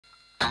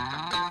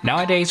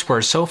Nowadays,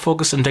 we're so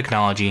focused on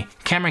technology,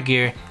 camera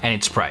gear, and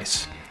its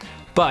price.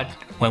 But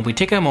when we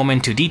take a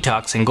moment to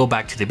detox and go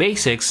back to the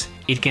basics,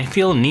 it can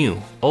feel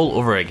new all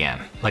over again,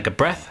 like a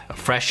breath of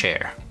fresh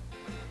air.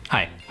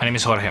 Hi, my name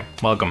is Jorge.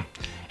 Welcome.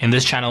 In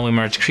this channel, we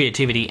merge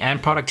creativity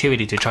and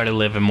productivity to try to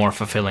live a more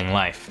fulfilling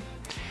life.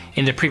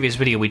 In the previous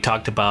video, we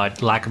talked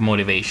about lack of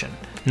motivation,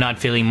 not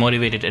feeling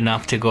motivated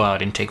enough to go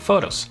out and take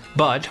photos.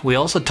 But we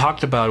also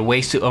talked about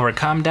ways to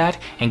overcome that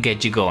and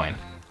get you going.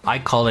 I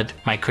call it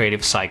my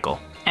creative cycle.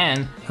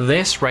 And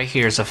this right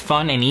here is a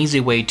fun and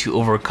easy way to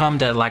overcome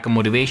that lack of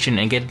motivation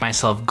and get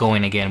myself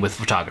going again with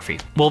photography.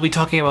 We'll be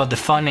talking about the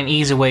fun and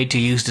easy way to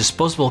use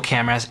disposable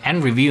cameras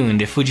and reviewing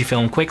the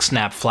Fujifilm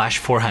QuickSnap Flash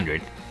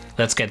 400.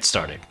 Let's get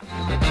started.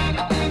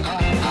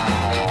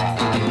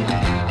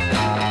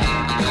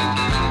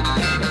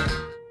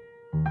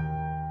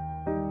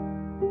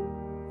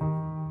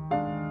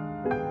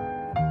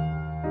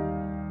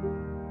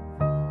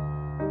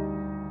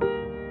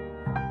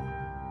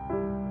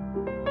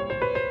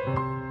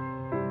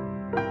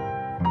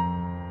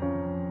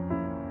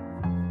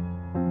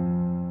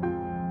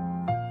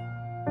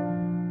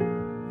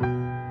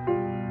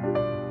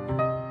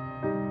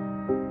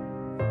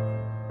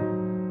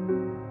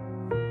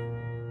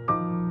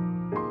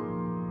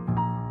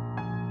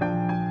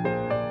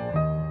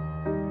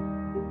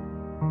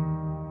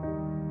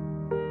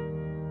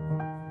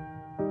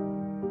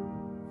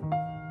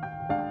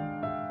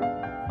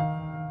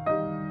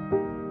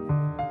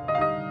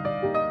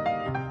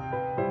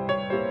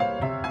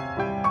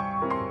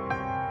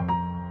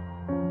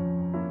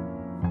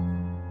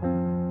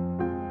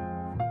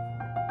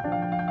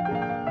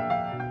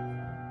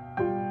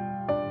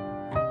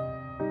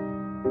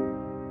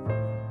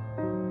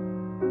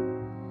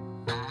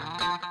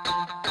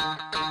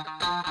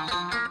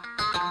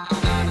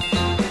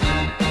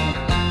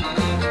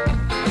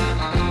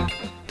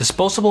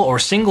 Disposable or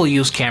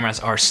single-use cameras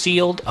are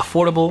sealed,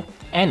 affordable,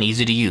 and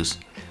easy to use,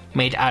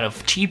 made out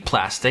of cheap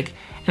plastic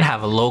and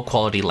have a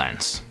low-quality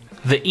lens.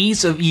 The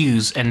ease of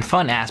use and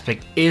fun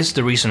aspect is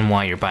the reason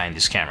why you're buying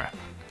this camera.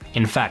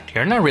 In fact,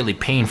 you're not really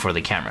paying for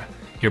the camera,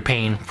 you're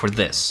paying for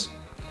this.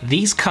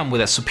 These come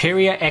with a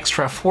Superior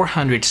Extra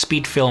 400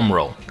 speed film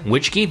roll,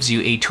 which gives you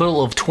a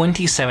total of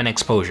 27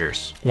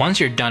 exposures.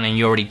 Once you're done and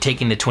you're already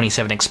taking the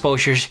 27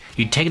 exposures,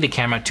 you take the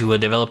camera to a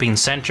developing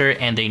center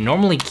and they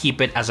normally keep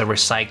it as a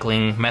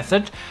recycling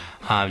method.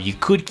 You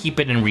could keep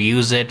it and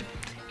reuse it.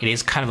 It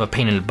is kind of a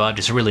pain in the butt.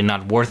 It's really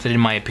not worth it in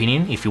my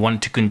opinion. If you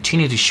want to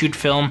continue to shoot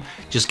film,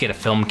 just get a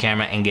film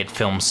camera and get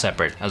film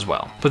separate as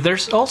well. But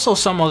there's also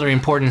some other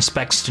important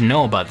specs to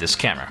know about this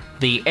camera.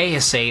 The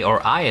ASA or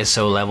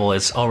ISO level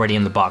is already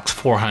in the box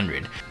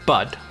 400,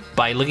 but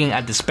by looking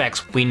at the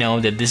specs, we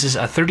know that this is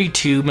a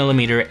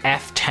 32mm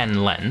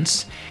f10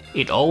 lens.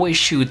 It always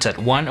shoots at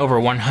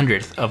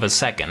 1/100th of a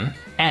second,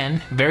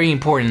 and very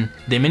important,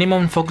 the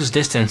minimum focus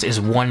distance is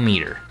 1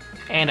 meter.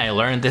 And I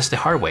learned this the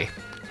hard way.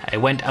 I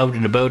went out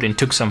in a boat and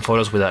took some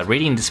photos without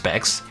reading the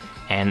specs,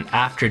 and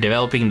after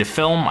developing the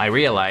film I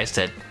realized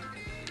that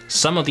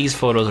some of these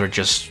photos are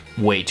just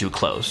way too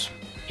close.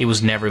 It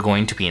was never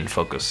going to be in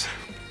focus.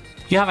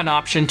 You have an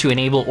option to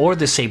enable or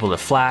disable the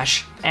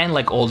flash, and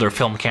like older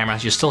film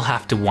cameras, you still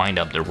have to wind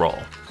up the roll.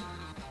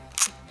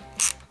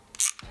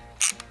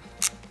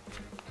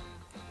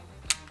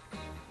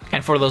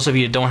 And for those of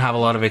you that don't have a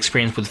lot of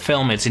experience with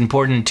film, it's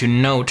important to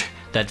note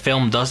that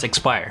film does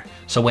expire.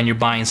 So when you're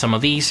buying some of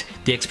these,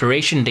 the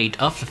expiration date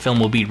of the film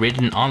will be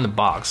written on the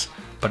box,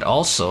 but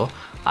also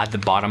at the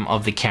bottom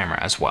of the camera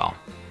as well.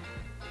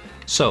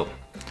 So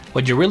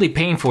what you're really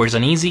paying for is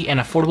an easy and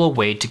affordable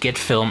way to get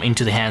film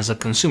into the hands of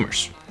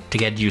consumers, to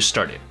get you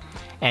started.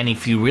 And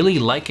if you really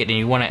like it and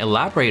you want to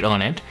elaborate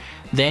on it,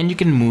 then you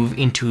can move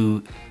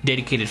into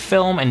dedicated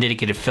film and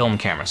dedicated film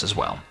cameras as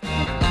well.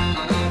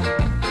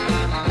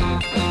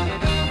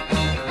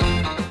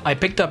 I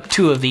picked up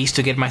 2 of these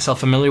to get myself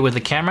familiar with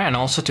the camera and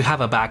also to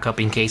have a backup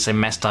in case I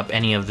messed up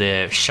any of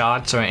the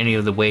shots or any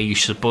of the way you're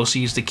supposed to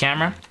use the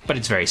camera. But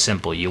it's very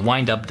simple. You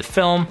wind up the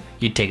film,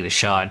 you take the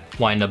shot,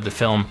 wind up the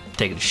film,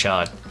 take the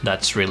shot.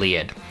 That's really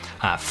it.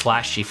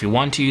 Flash, if you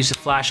want to use a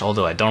flash,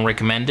 although I don't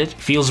recommend it.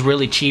 Feels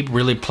really cheap,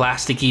 really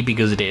plasticky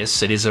because it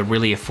is a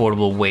really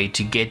affordable way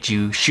to get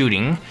you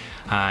shooting.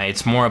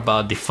 It's more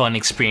about the fun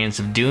experience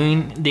of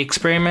doing the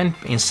experiment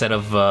instead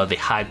of the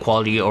high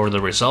quality or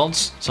the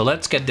results. So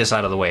let's get this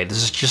out of the way.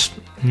 This is just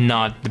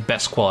not the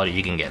best quality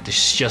you can get. This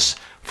is just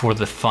for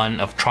the fun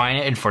of trying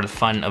it and for the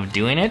fun of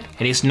doing it.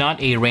 It is not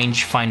a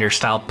rangefinder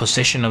style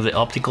position of the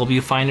optical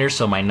viewfinder,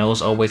 so my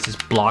nose always is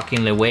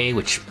blocking the way,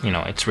 which, you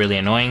know, it's really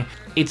annoying.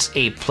 It's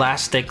a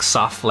plastic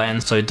soft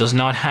lens, so it does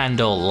not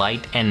handle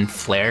light and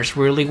flares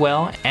really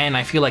well, and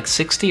I feel like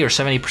 60 or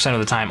 70% of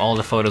the time all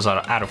the photos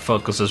are out of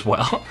focus as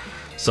well.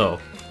 So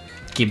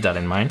keep that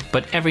in mind.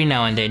 But every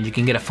now and then you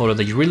can get a photo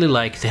that you really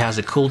like that has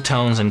the cool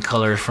tones and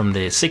colors from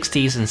the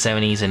 60s and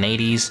 70s and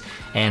 80s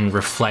and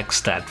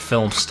reflects that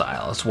film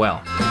style as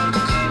well.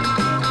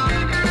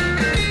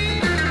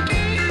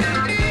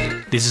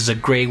 This is a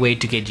great way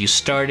to get you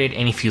started,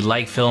 and if you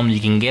like film, you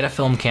can get a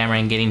film camera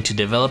and get into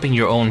developing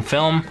your own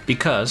film,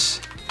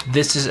 because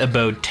this is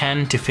about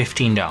 $10 to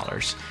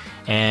 $15,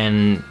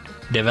 and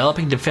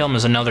developing the film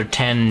is another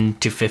 $10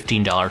 to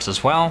 $15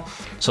 as well.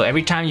 So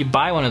every time you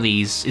buy one of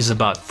these is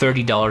about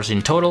 $30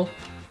 in total.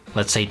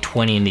 Let's say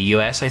 20 in the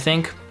US, I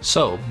think.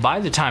 So by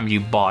the time you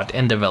bought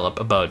and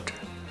develop about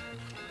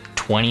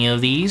 20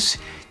 of these,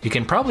 you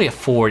can probably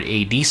afford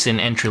a decent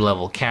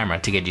entry-level camera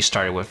to get you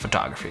started with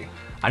photography.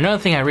 Another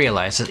thing I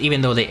realized is even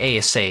though the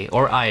ASA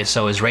or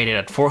ISO is rated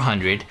at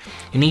 400,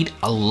 you need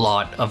a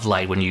lot of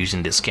light when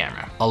using this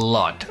camera. A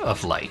lot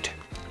of light.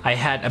 I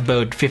had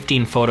about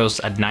 15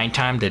 photos at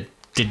nighttime that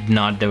did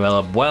not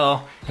develop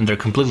well, and they're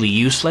completely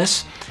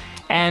useless.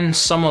 And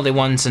some of the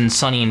ones in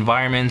sunny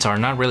environments are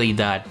not really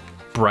that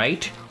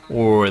bright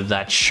or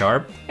that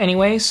sharp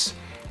anyways,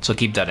 so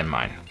keep that in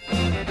mind.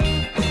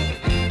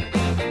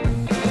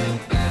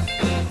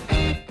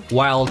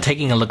 While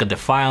taking a look at the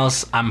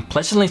files, I'm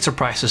pleasantly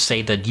surprised to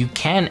say that you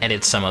can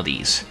edit some of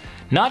these.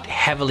 Not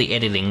heavily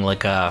editing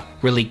like a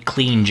really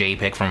clean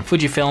JPEG from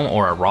Fujifilm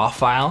or a RAW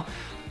file,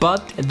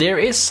 but there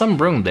is some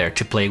room there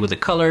to play with the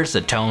colors,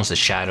 the tones, the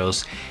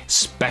shadows,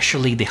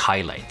 especially the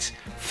highlights.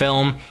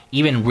 Film,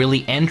 even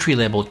really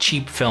entry-level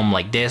cheap film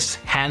like this,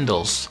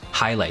 handles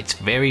highlights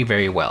very,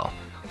 very well,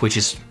 which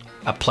is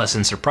a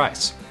pleasant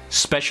surprise.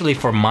 Especially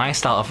for my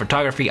style of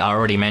photography, I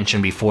already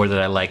mentioned before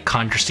that I like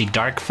contrasty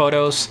dark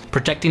photos.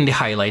 Protecting the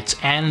highlights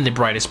and the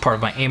brightest part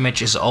of my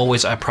image is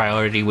always a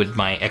priority with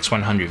my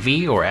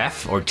X100V or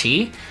F or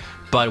T,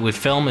 but with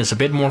film it's a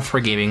bit more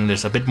forgiving,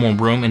 there's a bit more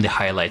room in the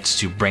highlights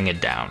to bring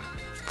it down,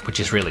 which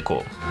is really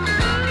cool.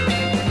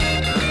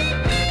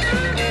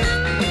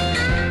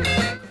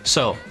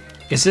 So,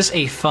 is this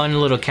a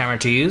fun little camera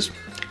to use?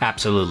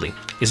 Absolutely.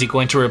 Is it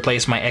going to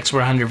replace my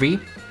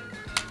X100V?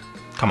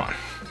 Come on.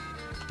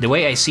 The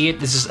way I see it,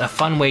 this is a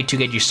fun way to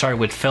get you started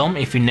with film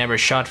if you never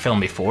shot film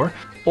before,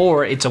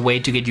 or it's a way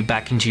to get you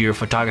back into your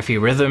photography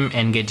rhythm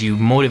and get you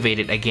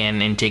motivated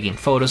again in taking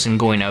photos and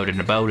going out and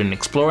about and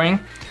exploring,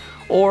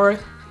 or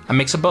a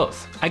mix of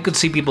both. I could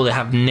see people that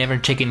have never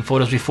taken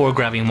photos before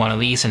grabbing one of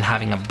these and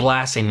having a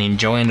blast and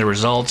enjoying the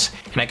results,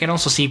 and I can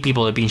also see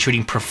people that have been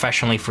shooting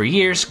professionally for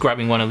years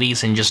grabbing one of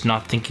these and just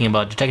not thinking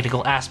about the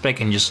technical aspect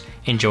and just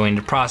enjoying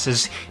the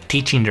process,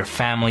 teaching their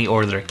family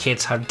or their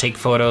kids how to take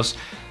photos.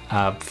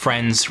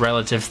 Friends,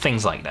 relatives,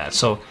 things like that.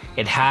 So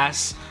it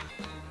has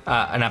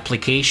an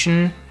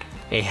application,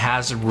 it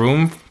has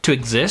room to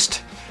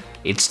exist,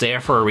 it's there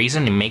for a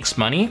reason, it makes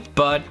money,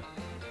 but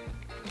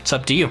it's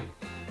up to you.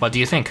 What do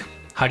you think?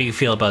 How do you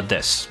feel about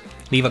this?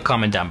 Leave a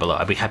comment down below,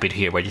 I'd be happy to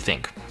hear what you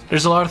think.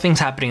 There's a lot of things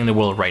happening in the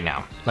world right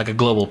now, like a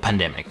global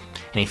pandemic.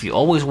 And if you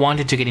always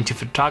wanted to get into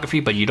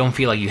photography but you don't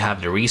feel like you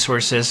have the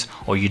resources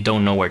or you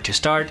don't know where to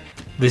start,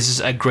 this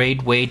is a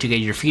great way to get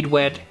your feet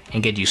wet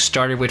and get you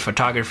started with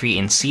photography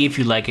and see if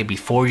you like it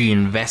before you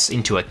invest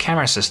into a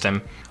camera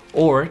system,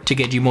 or to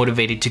get you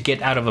motivated to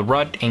get out of a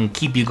rut and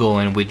keep you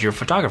going with your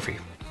photography.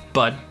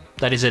 But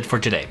that is it for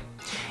today.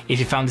 If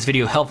you found this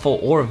video helpful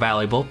or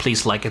valuable,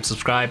 please like and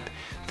subscribe.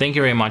 Thank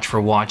you very much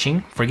for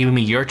watching, for giving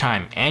me your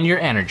time and your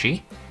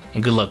energy,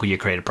 and good luck with your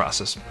creative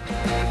process.